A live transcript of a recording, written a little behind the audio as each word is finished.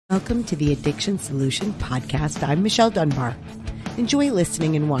Welcome to the Addiction Solution Podcast. I'm Michelle Dunbar. Enjoy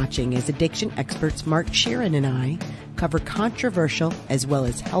listening and watching as addiction experts Mark Sheeran and I cover controversial as well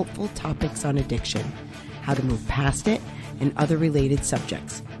as helpful topics on addiction, how to move past it, and other related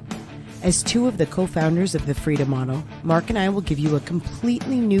subjects. As two of the co-founders of the Freedom Model, Mark and I will give you a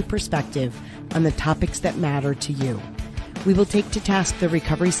completely new perspective on the topics that matter to you. We will take to task the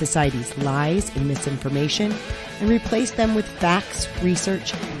Recovery Society's lies and misinformation and replace them with facts,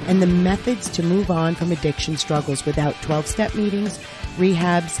 research, and the methods to move on from addiction struggles without 12-step meetings,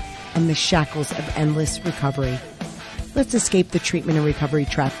 rehabs, and the shackles of endless recovery. Let's escape the treatment and recovery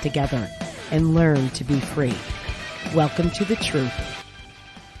trap together and learn to be free. Welcome to the truth.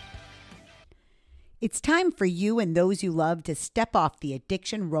 It's time for you and those you love to step off the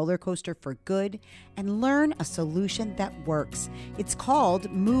addiction roller coaster for good and learn a solution that works. It's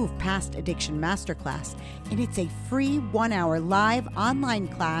called Move Past Addiction Masterclass, and it's a free 1-hour live online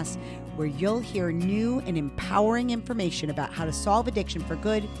class where you'll hear new and empowering information about how to solve addiction for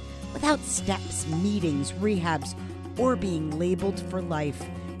good without steps, meetings, rehabs, or being labeled for life.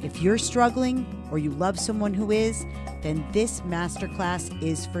 If you're struggling or you love someone who is, then this masterclass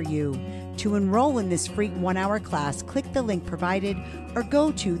is for you. To enroll in this free 1-hour class, click the link provided or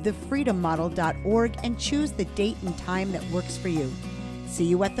go to thefreedommodel.org and choose the date and time that works for you. See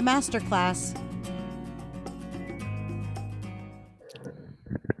you at the masterclass.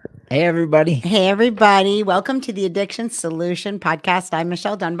 Hey, everybody. Hey, everybody. Welcome to the Addiction Solution Podcast. I'm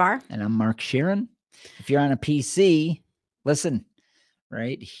Michelle Dunbar. And I'm Mark Sheeran. If you're on a PC, listen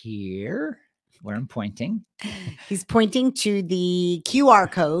right here where I'm pointing. He's pointing to the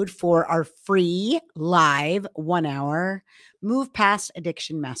QR code for our free live 1-hour Move Past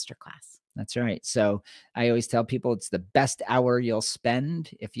Addiction Masterclass. That's right. So I always tell people it's the best hour you'll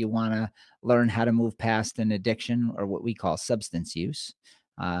spend if you want to learn how to move past an addiction or what we call substance use.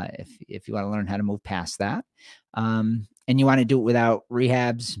 If you want to learn how to move past that, and you want to do it without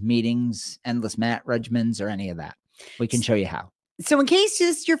rehabs, meetings, endless mat regimens, or any of that, we can show you how. So in case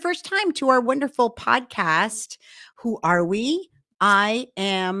this is your first time to our wonderful podcast, who are we? I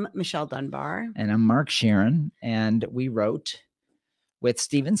am Michelle Dunbar. And I'm Mark Sheeran. And we wrote with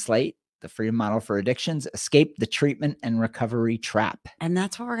Stephen Slate, The Freedom Model for Addictions, Escape the Treatment and Recovery Trap. And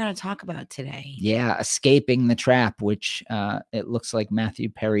that's what we're going to talk about today. Yeah, escaping the trap, which it looks like Matthew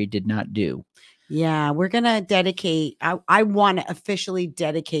Perry did not do. Yeah, we're going to dedicate, I want to officially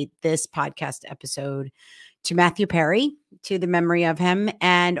dedicate this podcast episode to Matthew Perry, to the memory of him,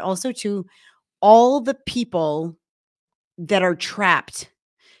 and also to all the people that are trapped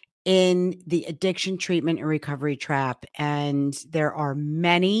in the addiction treatment and recovery trap. And there are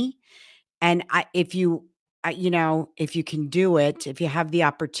many. And if you can do it, if you have the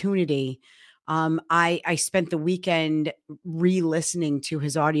opportunity, I spent the weekend re-listening to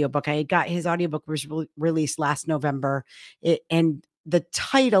his audiobook. His audiobook was released last November, and the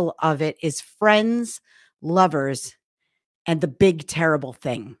title of it is Friends, Lovers, and the Big Terrible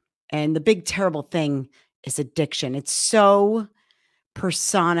Thing. And the big terrible thing is addiction. It's so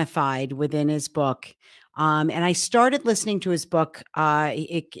personified within his book. And I started listening to his book.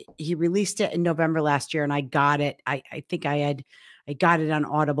 He released it in November last year, and I got it. I think I got it on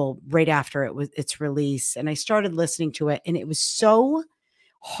Audible right after its release. And I started listening to it, and it was so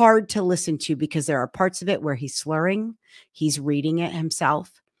hard to listen to because there are parts of it where he's slurring, he's reading it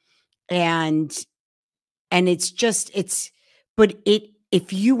himself. And if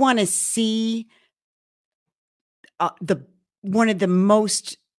you want to see one of the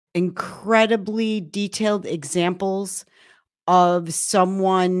most incredibly detailed examples of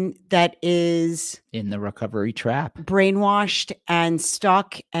someone that is in the recovery trap, brainwashed and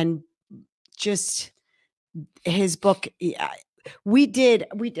stuck, and just his book. We did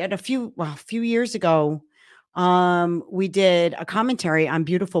a few years ago. We did a commentary on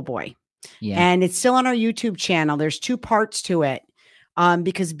Beautiful Boy. Yeah. And it's still on our YouTube channel. There's 2 parts to it.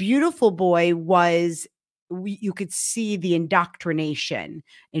 Because Beautiful Boy you could see the indoctrination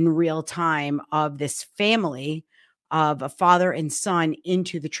in real time of this family of a father and son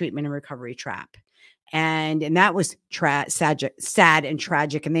into the treatment and recovery trap. And that was sad and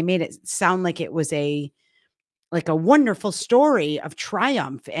tragic. And they made it sound like it was a wonderful story of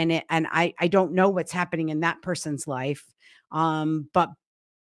triumph. And I don't know what's happening in that person's life. But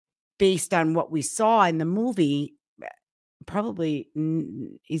based on what we saw in the movie, probably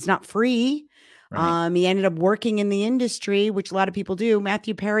he's not free. Right. He ended up working in the industry, which a lot of people do.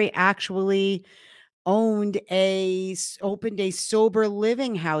 Matthew Perry actually opened a sober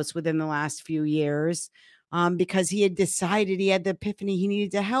living house within the last few years, because he had decided, he had the epiphany, he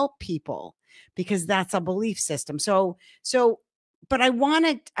needed to help people because that's a belief system. So but I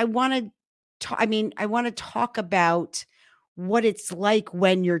want to talk about what it's like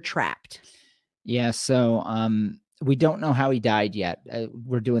when you're trapped. Yeah. So, we don't know how he died yet.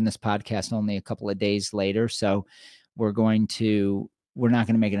 We're doing this podcast only a couple of days later. So we're not going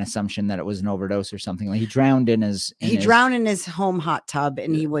to make an assumption that it was an overdose or something. Like he drowned in his, drowned in his home hot tub,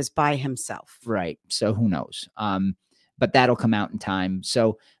 and he was by himself. Right. So who knows? But that'll come out in time.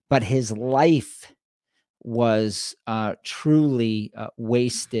 So, but his life was truly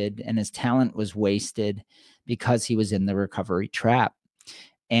wasted, and his talent was wasted because he was in the recovery trap.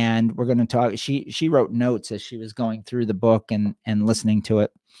 And we're going to talk. She wrote notes as she was going through the book and listening to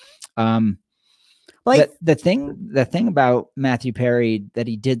it. The thing about Matthew Perry that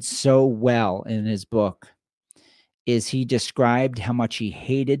he did so well in his book is he described how much he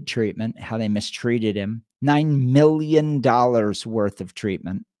hated treatment, how they mistreated him. $9 million worth of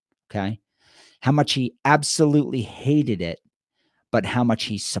treatment. Okay. How much he absolutely hated it, but how much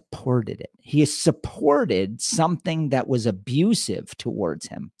he supported it. He supported something that was abusive towards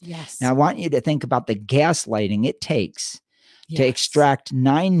him. Yes. Now, I want you to think about the gaslighting it takes to extract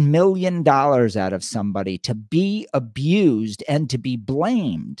 $9 million out of somebody, to be abused and to be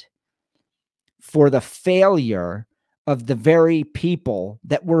blamed for the failure of the very people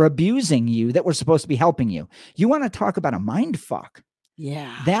that were abusing you, that were supposed to be helping you. You want to talk about a mind fuck?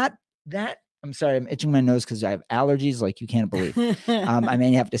 Yeah. That I'm sorry, I'm itching my nose because I have allergies like you can't believe. I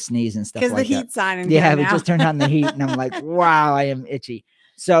may have to sneeze and stuff like that. Because the heat's on in here here we now. just turned on the heat and I'm like, wow, I am itchy.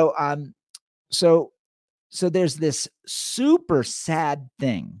 So there's this super sad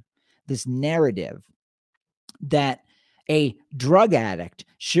thing, this narrative that a drug addict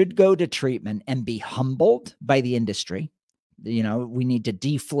should go to treatment and be humbled by the industry. You know, we need to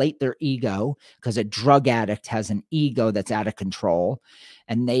deflate their ego because a drug addict has an ego that's out of control.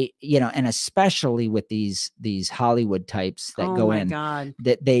 And they, and especially with these Hollywood types that go in,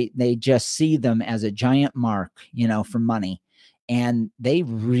 that they just see them as a giant mark, for money. And they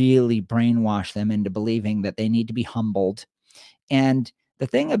really brainwash them into believing that they need to be humbled. And the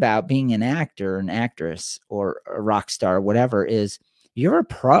thing about being an actor, an actress, or a rock star, whatever, is you're a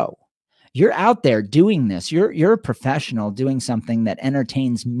pro. You're out there doing this. You're a professional doing something that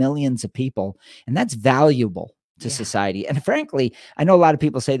entertains millions of people, and that's valuable to society. And frankly, I know a lot of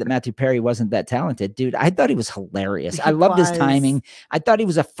people say that Matthew Perry wasn't that talented. Dude, I thought he was hilarious. I loved his timing. I thought he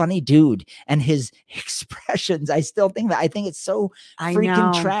was a funny dude, and his expressions, I think it's so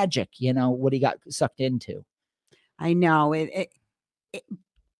freaking tragic, what he got sucked into. I know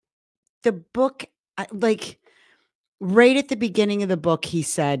the book, like right at the beginning of the book, he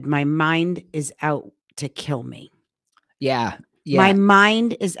said, "My mind is out to kill me." Yeah. My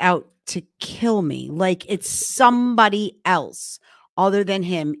mind is out to kill me. Like it's somebody else other than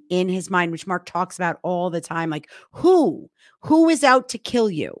him in his mind, which Mark talks about all the time. Like who is out to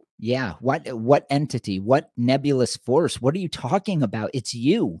kill you? Yeah. What entity, what nebulous force? What are you talking about? It's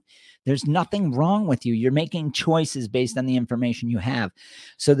you. There's nothing wrong with you. You're making choices based on the information you have.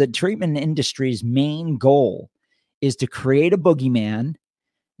 So the treatment industry's main goal is to create a boogeyman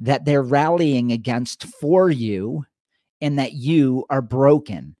that they're rallying against for you, and that you are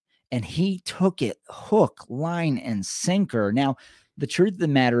broken. And he took it hook, line, and sinker. Now, the truth of the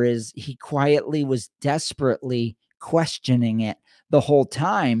matter is he quietly was desperately questioning it the whole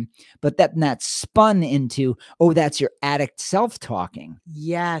time, but that spun into, oh, that's your addict self-talking.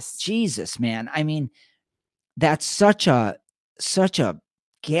 Yes. Jesus, man. I mean, that's such a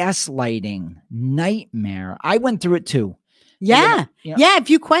gaslighting nightmare. I went through it too. Yeah. Yeah. If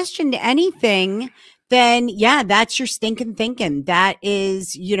you questioned anything, then that's your stinking thinking. That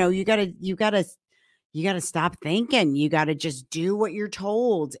is, you gotta stop thinking. You gotta just do what you're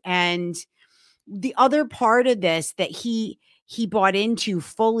told. And the other part of this that he bought into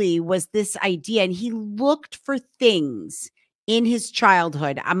fully was this idea, and he looked for things in his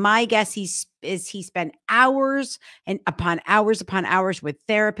childhood. My guess he spent hours upon hours with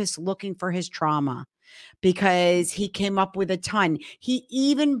therapists looking for his trauma, because he came up with a ton. He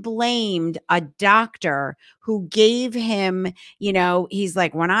even blamed a doctor who gave him, he's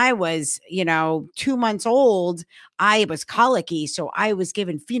like, when I was, 2 months old, I was colicky, so I was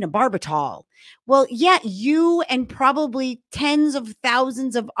given phenobarbital. Well, yeah, you and probably tens of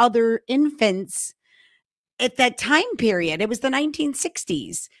thousands of other infants at that time period. It was the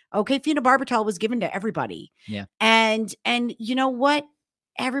 1960s. Okay, phenobarbital was given to everybody. Yeah. And you know what?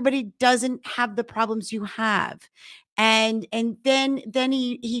 Everybody doesn't have the problems you have. And then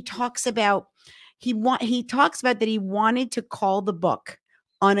he talks about that he wanted to call the book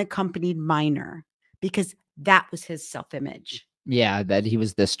Unaccompanied Minor, because that was his self-image. Yeah, that he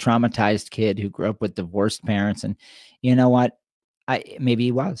was this traumatized kid who grew up with divorced parents. And you know what? Maybe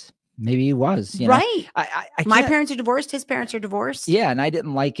he was. Maybe he was. You know, Right. I My can't- parents are divorced. His parents are divorced. Yeah, and I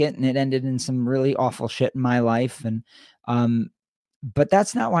didn't like it, and it ended in some really awful shit in my life. And but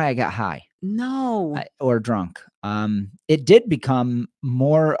that's not why I got high No. or drunk. It did become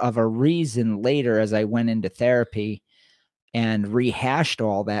more of a reason later as I went into therapy and rehashed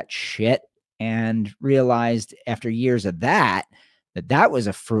all that shit and realized after years of that that was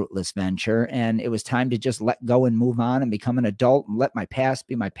a fruitless venture, and it was time to just let go and move on and become an adult and let my past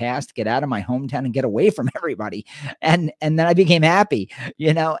be my past, get out of my hometown and get away from everybody. And then I became happy,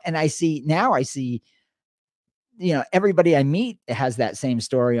 you know, and I see, you know, everybody I meet has that same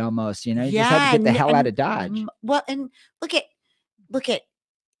story almost, you know, you just have to get the hell out of Dodge. Well, and look at,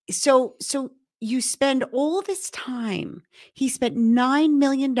 so you spend all this time. He spent $9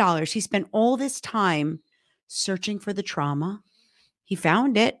 million. He spent all this time searching for the trauma. He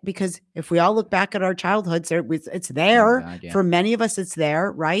found it, because if we all look back at our childhoods, it's there. God, yeah. For many of us, it's there,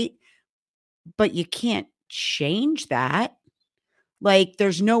 right? But you can't change that. Like,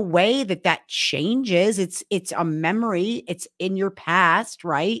 there's no way that changes. It's a memory. It's in your past,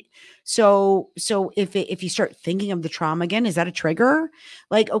 right? So if you start thinking of the trauma again, is that a trigger?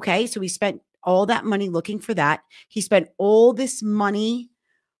 Like, okay, so he spent all that money looking for that. He spent all this money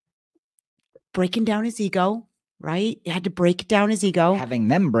breaking down his ego, right? He had to break down his ego. Having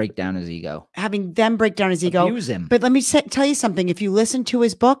them break down his ego. Having them break down his ego. Abuse him. But let me tell you something. If you listen to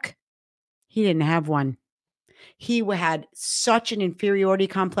his book, he didn't have one. He had such an inferiority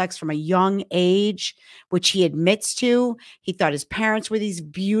complex from a young age, which he admits to. He thought his parents were these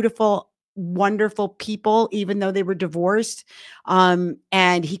beautiful, wonderful people, even though they were divorced.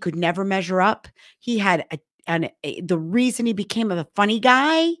 And he could never measure up. He had the reason he became a funny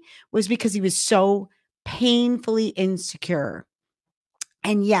guy was because he was so painfully insecure.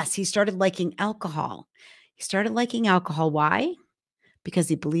 And yes, he started liking alcohol. He started liking alcohol. Why? Because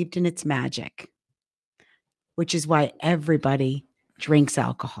he believed in its magic, which is why everybody drinks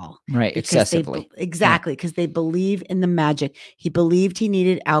alcohol. Right, excessively. Exactly, because they believe in the magic. He believed he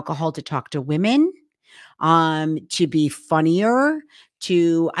needed alcohol to talk to women, to be funnier,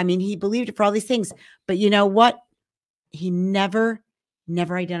 he believed it for all these things. But you know what? He never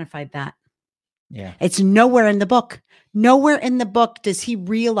identified that. Yeah. It's nowhere in the book. Nowhere in the book does he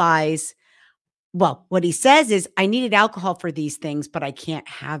realize, well, what he says is, I needed alcohol for these things, but I can't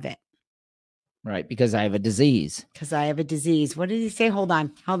have it. Right, because I have a disease. Because I have a disease. What did he say? Hold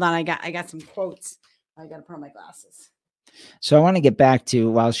on. I got some quotes. I got to put on my glasses. So I want to get back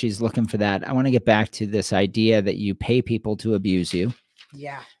to, while she's looking for that, I want to get back to this idea that you pay people to abuse you.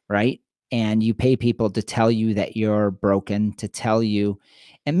 Yeah. Right. And you pay people to tell you that you're broken, to tell you.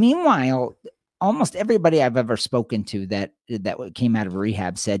 And meanwhile, almost everybody I've ever spoken to that came out of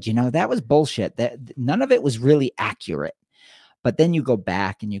rehab said, you know, that was bullshit. That none of it was really accurate. But then you go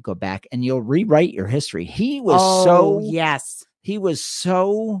back and you'll rewrite your history. He was he was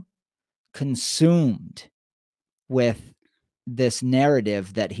so consumed with this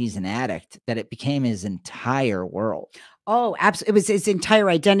narrative that he's an addict that it became his entire world. Oh, absolutely. It was his entire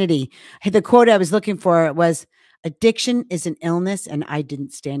identity. The quote I was looking for was, addiction is an illness and I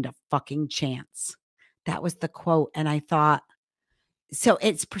didn't stand a fucking chance. That was the quote. And I thought, so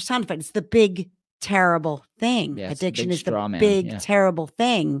it's personified. It's the big, terrible thing. Yeah, addiction is the man. big, terrible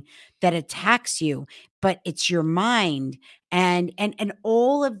thing that attacks you, but it's your mind. And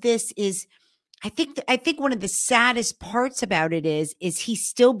all of this is, I think one of the saddest parts about it is he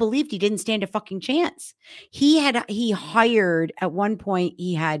still believed he didn't stand a fucking chance. He hired, at one point,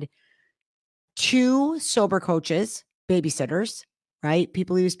 he had 2 sober coaches, babysitters, right?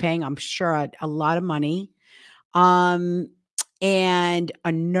 People he was paying, I'm sure, a lot of money. And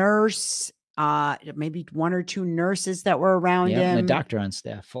a nurse, maybe 1 or 2 nurses that were around him. And a doctor on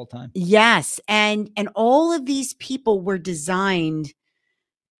staff full time. Yes. And all of these people were designed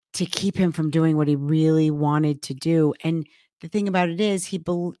to keep him from doing what he really wanted to do. And the thing about it is, he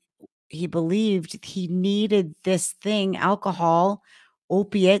believed he needed this thing, alcohol,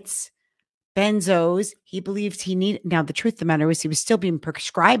 opiates, benzos. He believed he needed. Now, the truth of the matter was, he was still being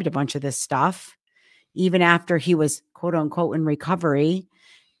prescribed a bunch of this stuff, even after he was, quote unquote, in recovery.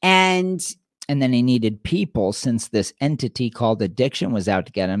 And then he needed people, since this entity called addiction was out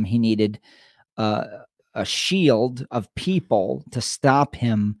to get him. He needed a shield of people to stop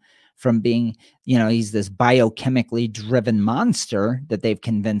him from being, you know, he's this biochemically driven monster that they've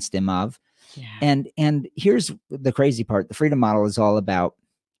convinced him of. Yeah. And here's the crazy part. The freedom model is all about,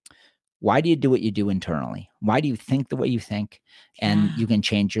 why do you do what you do internally? Why do you think the way you think? And you can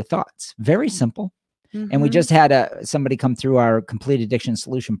change your thoughts. Very simple. Mm-hmm. And we just had somebody come through our complete addiction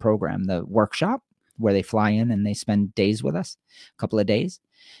solution program, the workshop. where they fly in and they spend days with us, a couple of days.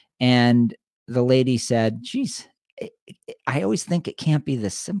 And the lady said, geez, I always think it can't be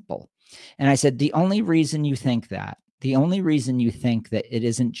this simple. And I said, the only reason you think that, the only reason you think that it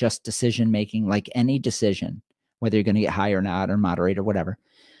isn't just decision-making, like any decision, whether you're going to get high or not, or moderate or whatever,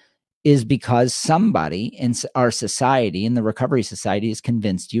 is because somebody in our society, in the recovery society, has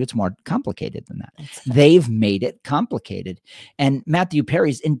convinced you it's more complicated than that. They've made it complicated. And Matthew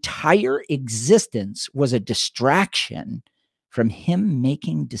Perry's entire existence was a distraction from him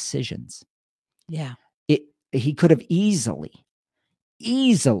making decisions. Yeah. He could have easily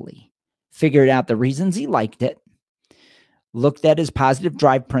figured out the reasons he liked it, looked at his positive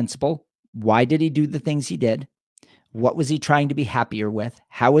drive principle. Why did he do the things he did? What was he trying to be happier with?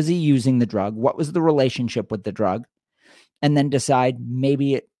 How was he using the drug? What was the relationship with the drug? And then decide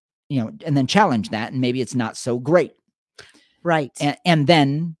maybe it, and then challenge that. And maybe it's not so great. Right. And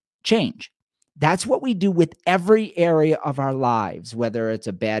then change. That's what we do with every area of our lives, whether it's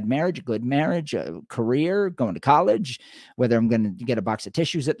a bad marriage, a good marriage, a career, going to college, whether I'm going to get a box of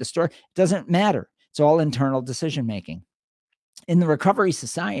tissues at the store. It doesn't matter. It's all internal decision-making. In the recovery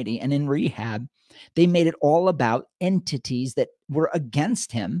society and in rehab, they made it all about entities that were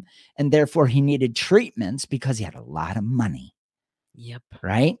against him, and therefore he needed treatments because he had a lot of money. Yep.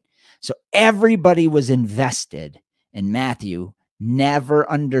 Right? So everybody was invested in Matthew, never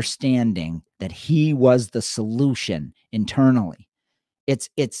understanding that he was the solution internally.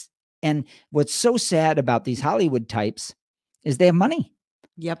 And what's so sad about these Hollywood types is they have money.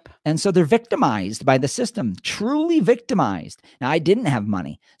 Yep. And so they're victimized by the system, truly victimized. Now, I didn't have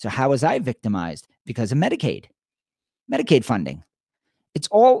money. So how was I victimized? Because of Medicaid funding. It's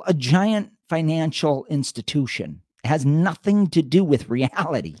all a giant financial institution. It has nothing to do with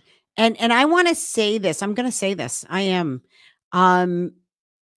reality. And I want to say this. I'm going to say this. I am.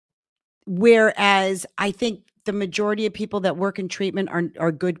 Whereas I think the majority of people that work in treatment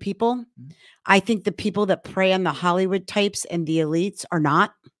are good people. I think the people that prey on the Hollywood types and the elites are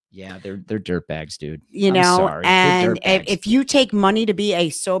not. Yeah, they're dirtbags, dude. I'm sorry. And if you take money to be a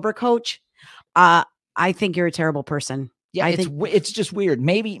sober coach, I think you're a terrible person. Yeah, it's just weird.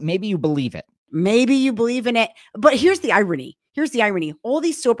 Maybe you believe it. Maybe you believe in it. But here's the irony. All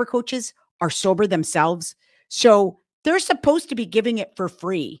these sober coaches are sober themselves. So they're supposed to be giving it for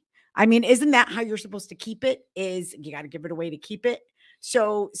free. I mean, isn't that how you're supposed to keep it? Is you got to give it away to keep it.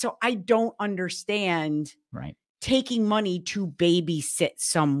 So I don't understand taking money to babysit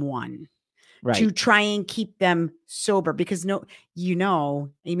someone to try and keep them sober, because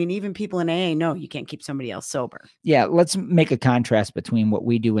even people in AA know you can't keep somebody else sober. Yeah. Let's make a contrast between what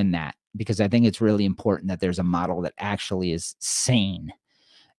we do and that, because I think it's really important that there's a model that actually is sane.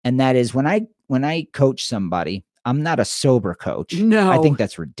 And that is when I coach somebody, I'm not a sober coach. No, I think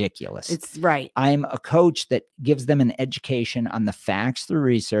that's ridiculous. It's right. I'm a coach that gives them an education on the facts through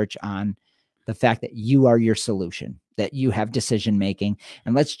research on the fact that you are your solution, that you have decision-making,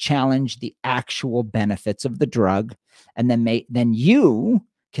 and let's challenge the actual benefits of the drug. And then you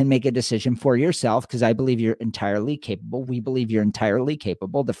can make a decision for yourself, because I believe you're entirely capable. We believe you're entirely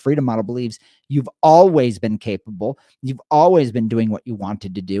capable. The Freedom Model believes you've always been capable. You've always been doing what you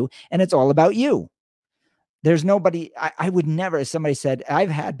wanted to do. And it's all about you. There's nobody, I would never, as somebody said, I've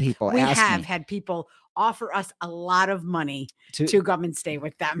had people had people offer us a lot of money to come and stay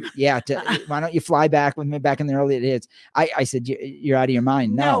with them. Yeah. Why don't you fly back with me back in the early days? I said, you're out of your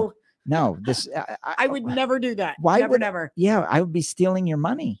mind. No, this, I would never do that. Why never. Yeah. I would be stealing your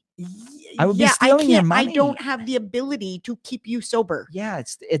money. I would be stealing your money. I don't have the ability to keep you sober. Yeah.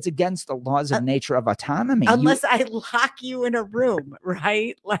 It's against the laws of nature of autonomy. Unless I lock you in a room,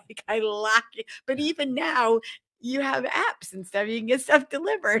 right? Like I lock you. But even now you have apps and stuff. You can get stuff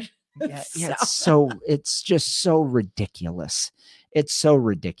delivered. Yeah. It's just so ridiculous. It's so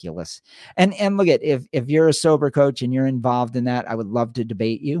ridiculous. And look at, if you're a sober coach and you're involved in that, I would love to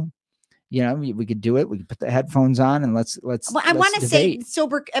debate you. We could do it. We could put the headphones on and let's. Well, I want to say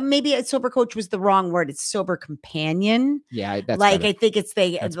sober. Maybe a sober coach was the wrong word. It's sober companion. Yeah, that's like better. I think it's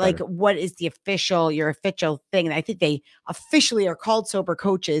what is your official thing? And I think they officially are called sober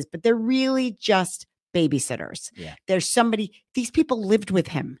coaches, but they're really just babysitters. Yeah, there's somebody. These people lived with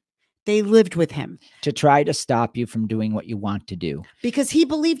him. They lived with him to try to stop you from doing what you want to do, because he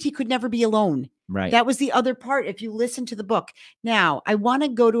believed he could never be alone. Right. That was the other part. If you listen to the book. Now, I want to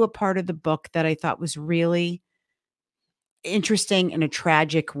go to a part of the book that I thought was really interesting in a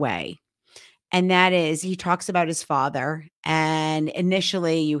tragic way. And that is, he talks about his father. And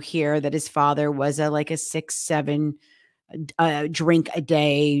initially you hear that his father was a 6'7" drink a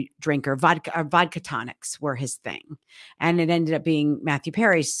day drinker. Vodka tonics were his thing. And it ended up being Matthew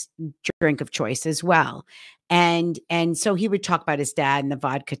Perry's drink of choice as well. And so he would talk about his dad and the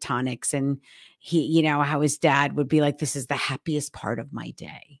vodka tonics, and he, how his dad would be like, this is the happiest part of my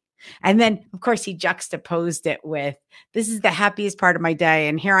day. And then, of course, he juxtaposed it with, this is the happiest part of my day.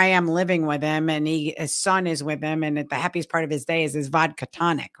 And here I am living with him, and his son is with him. And the happiest part of his day is his vodka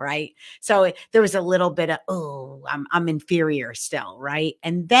tonic. Right. So there was a little bit of, oh, I'm inferior still. Right.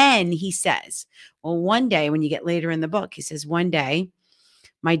 And then he says, well, one day, when you get later in the book, he says, one day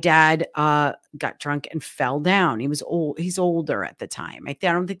my dad got drunk and fell down. He was old. He's older at the time. I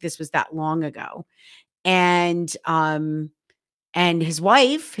don't think this was that long ago. And his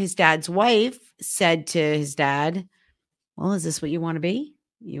wife, his dad's wife, said to his dad, well, is this what you want to be?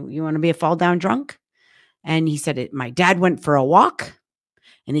 You want to be a fall down drunk? And he said, my dad went for a walk,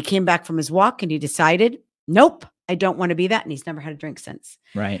 and he came back from his walk, and he decided, nope, I don't want to be that. And he's never had a drink since.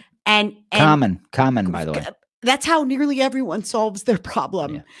 Right. And common, by the way. That's how nearly everyone solves their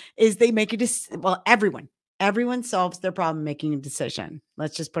problem, is they make a decision. Well, everyone solves their problem making a decision.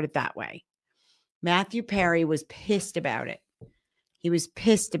 Let's just put it that way. Matthew Perry was pissed about it. He was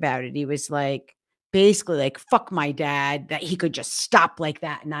pissed about it. He was like, basically like, fuck my dad, that he could just stop like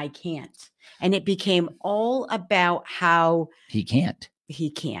that and I can't. And it became all about how he can't.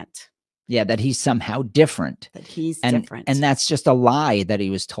 Yeah, that he's somehow different. That he's different. And that's just a lie that he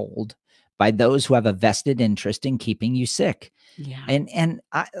was told by those who have a vested interest in keeping you sick. Yeah. And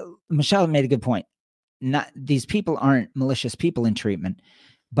Michelle made a good point. These people aren't malicious people in treatment,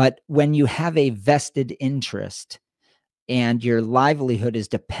 but when you have a vested interest and your livelihood is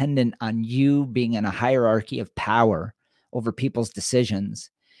dependent on you being in a hierarchy of power over people's decisions,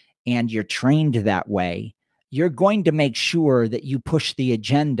 and you're trained that way, you're going to make sure that you push the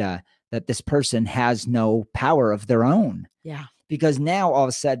agenda that this person has no power of their own. Yeah. Because now all of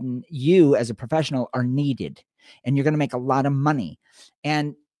a sudden you as a professional are needed, and you're going to make a lot of money.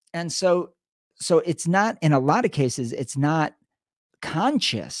 And so it's not, in a lot of cases, it's not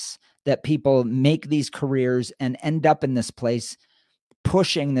conscious that people make these careers and end up in this place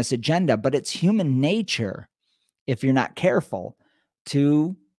pushing this agenda, but it's human nature, if you're not careful,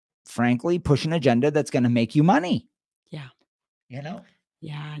 to frankly push an agenda that's going to make you money. Yeah.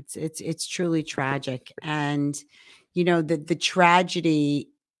 Yeah, it's truly tragic. And the tragedy,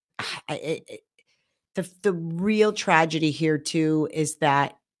 the real tragedy here too is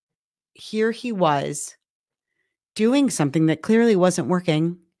that here he was doing something that clearly wasn't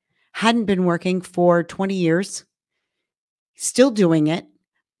working, hadn't been working for 20 years, still doing it,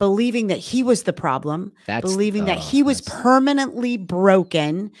 believing that he was the problem, believing that he was permanently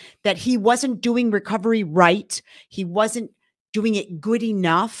broken, that he wasn't doing recovery right, he wasn't doing it good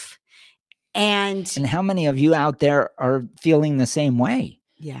enough. And how many of you out there are feeling the same way?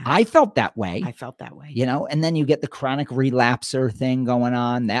 Yeah. I felt that way. And then you get the chronic relapser thing going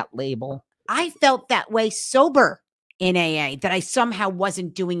on, that label. I felt that way sober in AA, that I somehow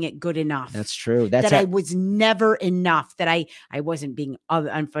wasn't doing it good enough. That's true. I was never enough, that I wasn't being of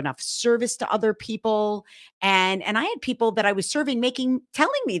enough service to other people. And I had people that I was serving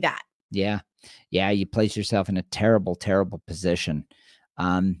telling me that. Yeah. Yeah. You place yourself in a terrible, terrible position.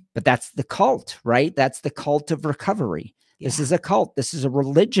 But that's the cult, right? That's the cult of recovery. Yeah. This is a cult. This is a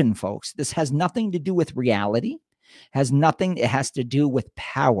religion, folks. This has nothing to do with reality. It has to do with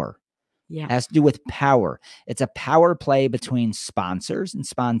power. Yeah. It has to do with power. It's a power play between sponsors and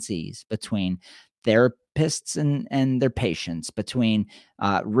sponsees, between therapists and their patients, between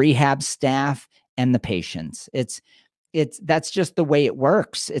rehab staff and the patients. That's just the way it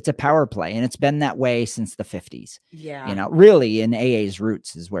works. It's a power play, and it's been that way since the 50s. Yeah. Really in AA's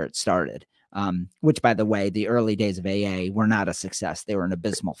roots is where it started. Which, by the way, the early days of AA were not a success. They were an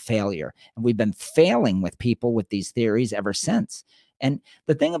abysmal failure. And we've been failing with people with these theories ever since. And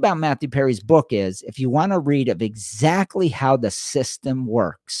the thing about Matthew Perry's book is, if you want to read of exactly how the system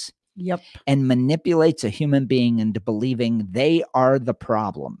works, yep, and manipulates a human being into believing they are the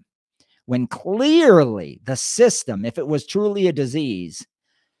problem, when clearly the system, if it was truly a disease,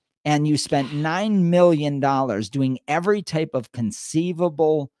 and you spent $9 million doing every type of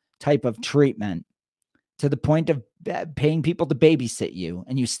conceivable type of treatment to the point of paying people to babysit you,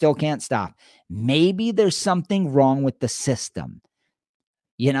 and you still can't stop, maybe there's something wrong with the system.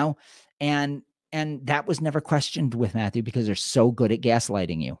 And that was never questioned with Matthew, because they're so good at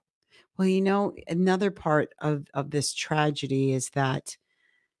gaslighting you. Well, another part of this tragedy is that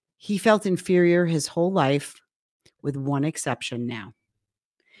he felt inferior his whole life, with one exception now.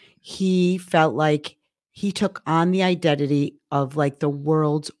 He felt like he took on the identity of like the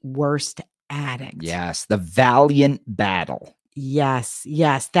world's worst addict. Yes, the valiant battle. Yes,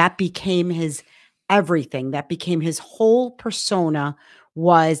 yes. That became his everything. That became his whole persona,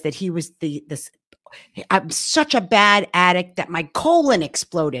 was that he was this I'm such a bad addict that my colon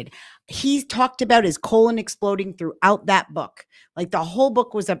exploded. He talked about his colon exploding throughout that book. Like the whole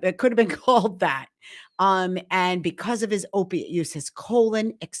book was it could have been called that. And because of his opiate use, his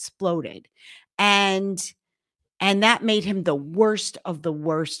colon exploded. And that made him the worst of the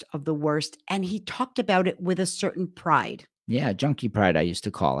worst of the worst. And he talked about it with a certain pride. Yeah, junkie pride, I used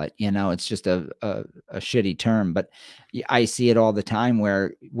to call it. It's just a shitty term, but I see it all the time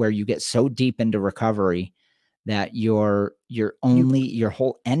where you get so deep into recovery that your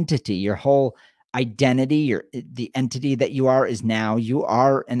whole entity, your whole identity, the entity that you are is now you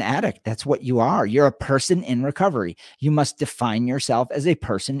are an addict. That's what you are. You're a person in recovery. You must define yourself as a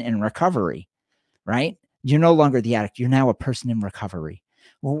person in recovery, right? You're no longer the addict. You're now a person in recovery.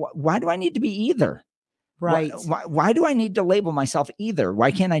 Well, why do I need to be either? Right. Why do I need to label myself either?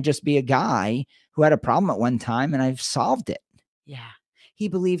 Why can't I just be a guy who had a problem at one time and I've solved it? Yeah. He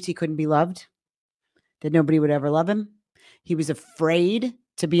believed he couldn't be loved, that nobody would ever love him. He was afraid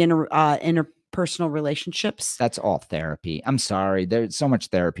to be in interpersonal relationships. That's all therapy. I'm sorry. There's so much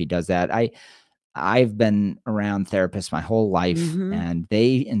therapy does that. I've been around therapists my whole life, and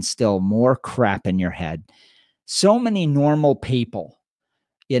they instill more crap in your head. So many normal people,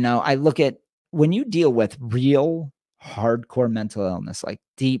 I look at when you deal with real hardcore mental illness, like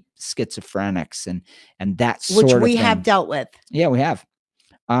deep schizophrenics and that sort of thing. Which we have dealt with. Yeah, we have.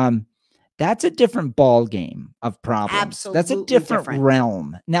 That's a different ball game of problems. Absolutely That's a different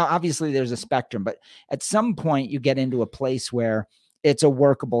realm. Now, obviously there's a spectrum, but at some point you get into a place where it's a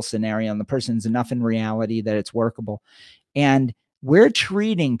workable scenario and the person's enough in reality that it's workable. And we're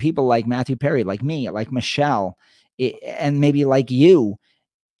treating people like Matthew Perry, like me, like Michelle, and maybe like you,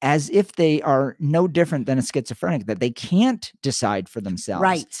 as if they are no different than a schizophrenic, that they can't decide for themselves.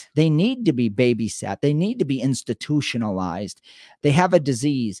 Right. They need to be babysat. They need to be institutionalized. They have a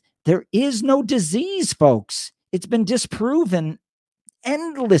disease. There is no disease, folks. It's been disproven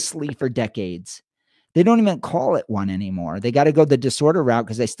endlessly for decades. They don't even call it one anymore. They got to go the disorder route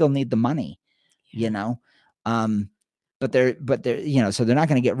because they still need the money, but they're, so they're not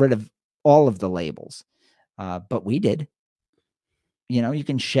going to get rid of all of the labels. But we did. You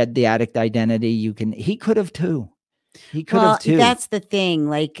can shed the addict identity. He could have too. He could have too. That's the thing.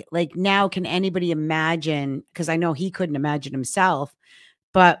 Like now, can anybody imagine? Because I know he couldn't imagine himself,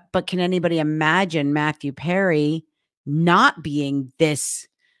 but can anybody imagine Matthew Perry not being this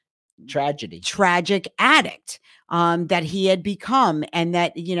tragic addict that he had become? And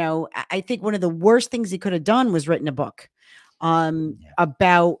that, I think one of the worst things he could have done was written a book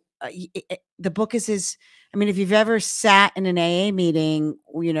about the book is his. I mean, if you've ever sat in an AA meeting,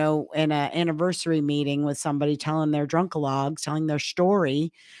 in an anniversary meeting with somebody telling their drunkalogs, telling their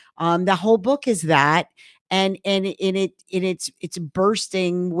story, the whole book is that, and it's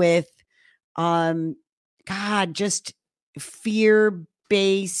bursting with, just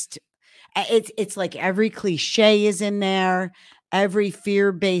fear-based. It's like every cliche is in there, every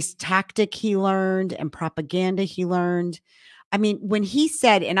fear-based tactic he learned and propaganda he learned. I mean, when he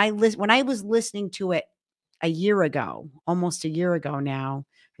said, and when I was listening to it almost a year ago now,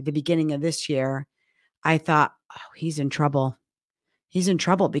 at the beginning of this year, I thought, oh, he's in trouble. He's in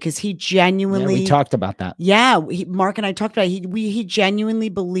trouble because he genuinely. We talked about that. Yeah, Mark and I talked about it. He genuinely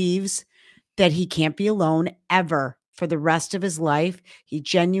believes that he can't be alone ever for the rest of his life. He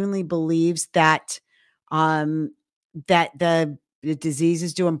genuinely believes that that the disease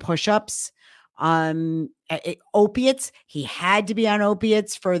is doing push-ups. Opiates, he had to be on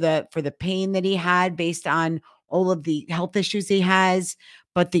opiates for the pain that he had based on all of the health issues he has,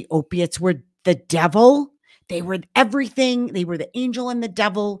 but the opiates were the devil. They were everything. They were the angel and the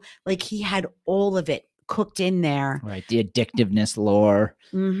devil. Like he had all of it cooked in there. Right. The addictiveness lore.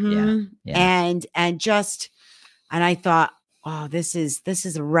 Yeah. And I thought, oh, this is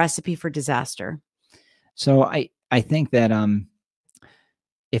a recipe for disaster. So I think that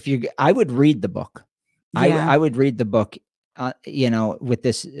I would read the book. I would read the book, with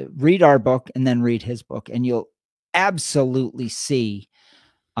this, read our book and then read his book, and you'll absolutely see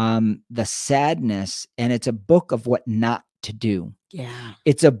the sadness. And it's a book of what not to do. Yeah.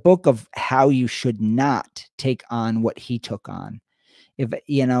 It's a book of how you should not take on what he took on.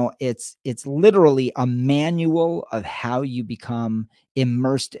 It's literally a manual of how you become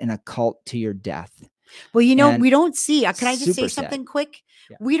immersed in a cult to your death. Well, we don't see, can I just say something quick?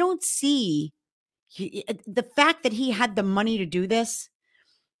 Yeah. We don't see the fact that he had the money to do this.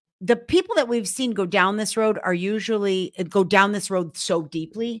 The people that we've seen go down this road so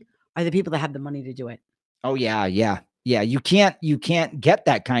deeply are the people that have the money to do it. Oh yeah, yeah. Yeah, you can't get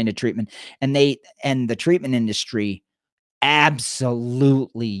that kind of treatment. And the treatment industry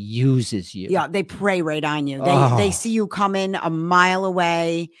absolutely uses you. Yeah, they prey right on you. They Oh. see you coming a mile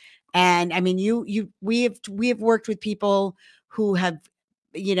away. And I mean, we have worked with people who have,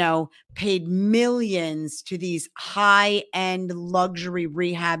 paid millions to these high-end luxury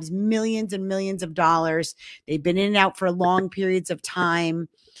rehabs, millions and millions of dollars. They've been in and out for long periods of time,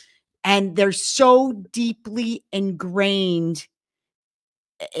 and they're so deeply ingrained,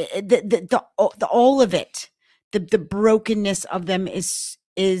 all of it, the brokenness of them is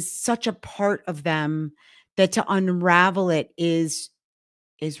such a part of them that to unravel it is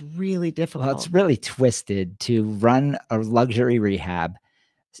really difficult. Well, it's really twisted to run a luxury rehab,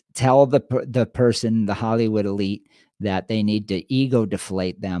 tell the person, the Hollywood elite, that they need to ego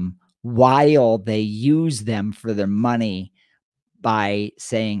deflate them while they use them for their money by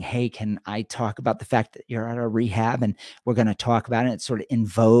saying, "Hey, can I talk about the fact that you're at a rehab and we're going to talk about it?" It's sort of in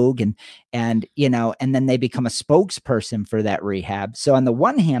vogue, and and then they become a spokesperson for that rehab. So on the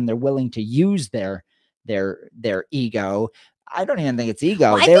one hand, they're willing to use their ego. I don't even think it's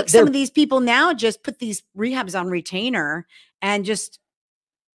ego. Well, I think some of these people now just put these rehabs on retainer and just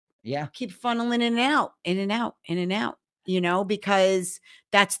keep funneling in and out, in and out, in and out, because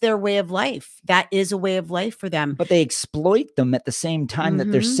that's their way of life. That is a way of life for them. But they exploit them at the same time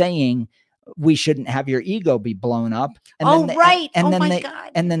that they're saying we shouldn't have your ego be blown up. And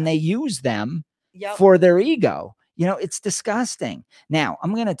then they use them for their ego. It's disgusting. Now,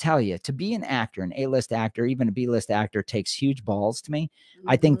 I'm going to tell you, to be an actor, an A-list actor, even a B-list actor, takes huge balls to me.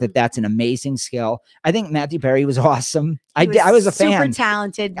 I think that that's an amazing skill. I think Matthew Perry was awesome. I was a fan. Super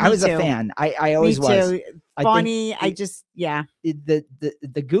talented. I was a fan. I always was. Funny.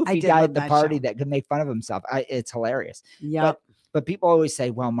 The goofy guy at the party that could make fun of himself. It's hilarious. Yeah. But people always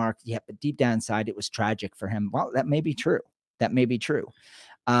say, well, Mark, but deep down inside, it was tragic for him. Well, that may be true. That may be true.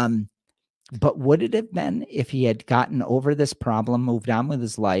 But would it have been if he had gotten over this problem, moved on with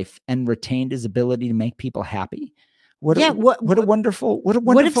his life, and retained his ability to make people happy? What a wonderful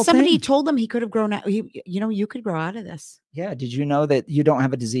what if somebody thing. told him he could have grown out? You could grow out of this. Yeah. Did you know that you don't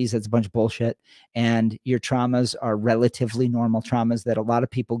have a disease that's a bunch of bullshit, and your traumas are relatively normal traumas that a lot of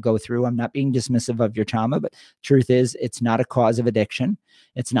people go through? I'm not being dismissive of your trauma, but truth is, it's not a cause of addiction.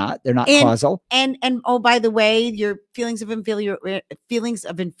 It's not. They're not causal. And oh, by the way, your feelings of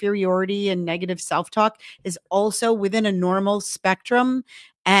inferiority and negative self-talk is also within a normal spectrum.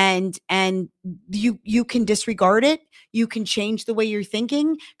 And you can disregard it. You can change the way you're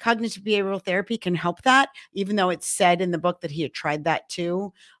thinking. Cognitive behavioral therapy can help that, even though it's said in the book that he had tried that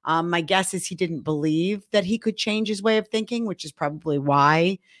too. My guess is he didn't believe that he could change his way of thinking, which is probably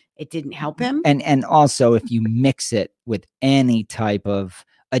why it didn't help him. And also, if you mix it with any type of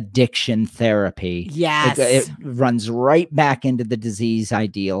addiction therapy, it runs right back into the disease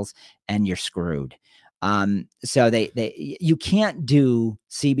ideals, and you're screwed. So you can't do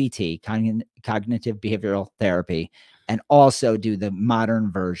CBT, cognitive behavioral therapy, and also do the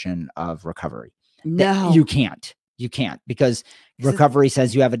modern version of recovery. No, you can't, because recovery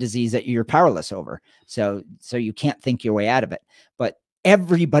says you have a disease that you're powerless over. So you can't think your way out of it, but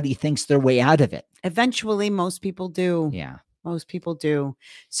everybody thinks their way out of it. Eventually, most people do. Yeah. Most people do.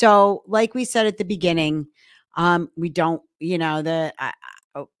 So like we said at the beginning, we don't,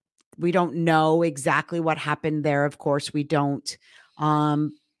 we don't know exactly what happened there. Of course, we don't.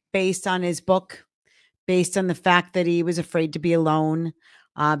 Based on his book, based on the fact that he was afraid to be alone,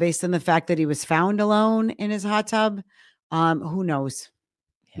 based on the fact that he was found alone in his hot tub, who knows?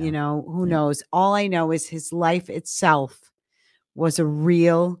 Yeah. Who knows? All I know is his life itself was a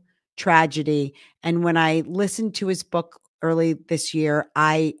real tragedy. And when I listened to his book early this year,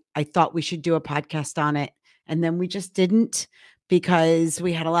 I thought we should do a podcast on it. And then we just didn't, because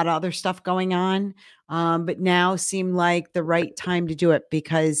we had a lot of other stuff going on. But now seemed like the right time to do it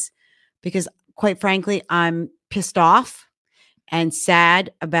because quite frankly, I'm pissed off and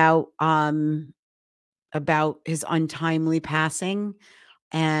sad about his untimely passing.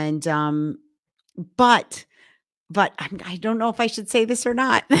 And, but I don't know if I should say this or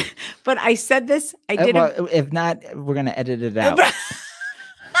not, but I said this. I did. Well, if not, we're going to edit it out.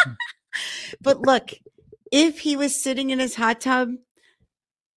 But look, if he was sitting in his hot tub,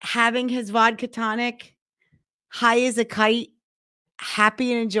 having his vodka tonic, high as a kite,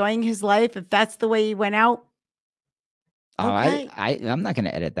 happy and enjoying his life, if that's the way he went out, Okay. I'm not going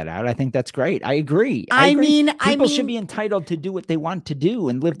to edit that out. I think that's great. I agree. I agree. mean, People should be entitled to do what they want to do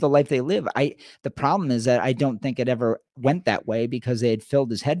and live the life they live. The problem is that I don't think it ever went that way because they had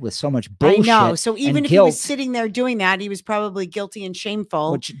filled his head with so much bullshit. I know. So even and if guilt, he was sitting there doing that, he was probably guilty and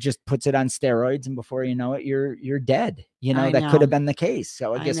shameful. which just puts it on steroids, and before you know it, you're dead. You know, I that could have know. been the case.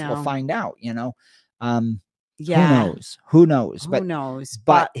 So I guess know. we'll find out, you know. Yeah. Who knows? Who knows?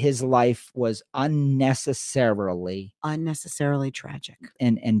 But his life was unnecessarily tragic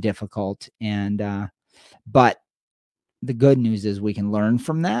and difficult. And but the good news is we can learn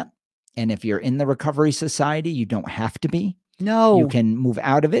from that. And if you're in the Recovery Society, you don't have to be. No. You can move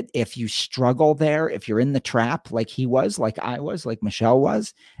out of it. If you struggle there, if you're in the trap like he was, like I was, like Michelle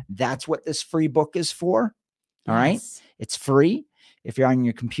was, that's what this free book is for. All right. It's free. If you're on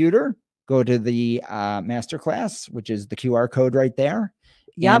your computer, go to the masterclass, which is the QR code right there.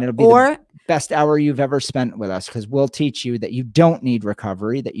 Yep. And it'll be the best hour you've ever spent with us, because we'll teach you that you don't need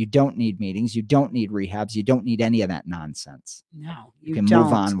recovery, that you don't need meetings, you don't need rehabs, you don't need any of that nonsense. No, you can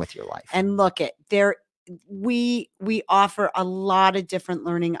move on with your life. And look, we offer a lot of different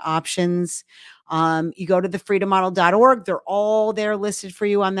learning options. You go to thefreedommodel.org. They're all there listed for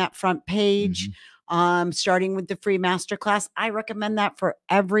you on that front page. Starting with the free masterclass. I recommend that for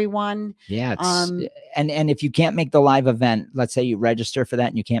everyone. Yeah. And if you can't make the live event, let's say you register for that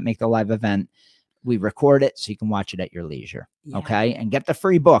and you can't make the live event, we record it so you can watch it at your leisure. Yeah. Okay. And get the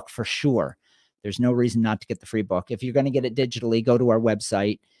free book for sure. There's no reason not to get the free book. If you're going to get it digitally, go to our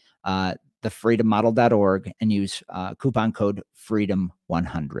website, thefreedommodel.org, and use coupon code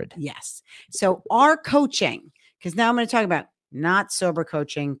FREEDOM100. Yes. So our coaching, because now I'm going to talk about not sober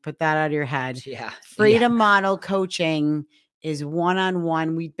coaching. Put that out of your head. Yeah. Freedom Model coaching is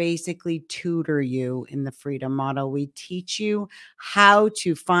one-on-one. We basically tutor you in the Freedom Model. We teach you how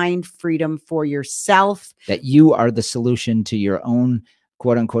to find freedom for yourself. That you are the solution to your own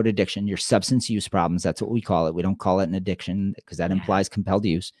quote unquote addiction, your substance use problems. That's what we call it. We don't call it an addiction because that implies compelled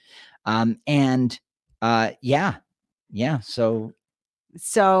use.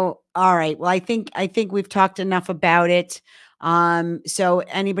 So, all right. Well, I think we've talked enough about it. So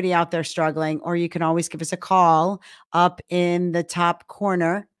anybody out there struggling, or you can always give us a call up in the top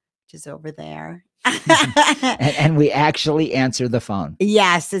corner, which is over there. and we actually answer the phone.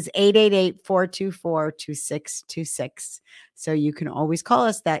 Yes, it's 888-424-2626. So you can always call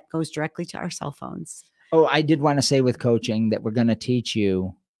us. That goes directly to our cell phones. Oh, I did want to say with coaching that we're going to teach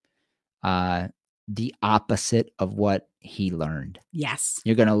you the opposite of what he learned. Yes.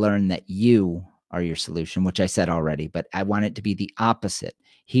 You're going to learn that you are your solution, which I said already, but I want it to be the opposite.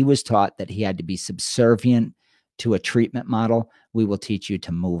 He was taught that he had to be subservient to a treatment model. We will teach you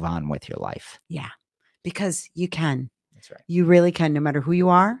to move on with your life. Yeah, because you can. That's right. You really can, no matter who you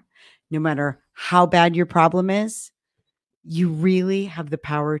are, no matter how bad your problem is, you really have the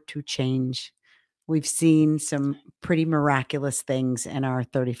power to change. We've seen some pretty miraculous things in our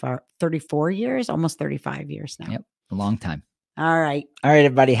 34 years, almost 35 years now. Yep, a long time. All right. All right,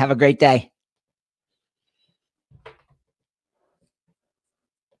 everybody. Have a great day.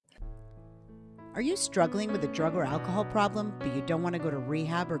 Are you struggling with a drug or alcohol problem, but you don't want to go to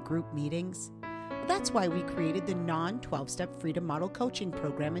rehab or group meetings? Well, that's why we created the non-12-step Freedom Model coaching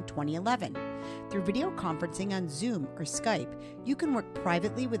program in 2011. Through video conferencing on Zoom or Skype, you can work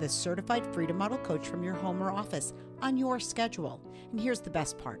privately with a certified Freedom Model coach from your home or office on your schedule. And here's the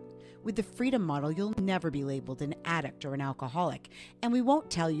best part. With the Freedom Model, you'll never be labeled an addict or an alcoholic, and we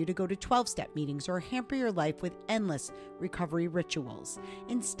won't tell you to go to 12-step meetings or hamper your life with endless recovery rituals.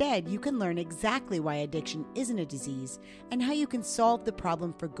 Instead, you can learn exactly why addiction isn't a disease and how you can solve the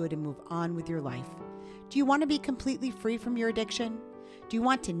problem for good and move on with your life. Do you want to be completely free from your addiction? Do you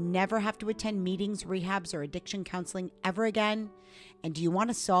want to never have to attend meetings, rehabs, or addiction counseling ever again? And do you want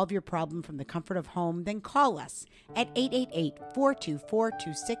to solve your problem from the comfort of home? Then call us at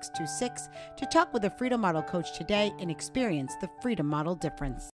 888-424-2626 to talk with a Freedom Model coach today and experience the Freedom Model difference.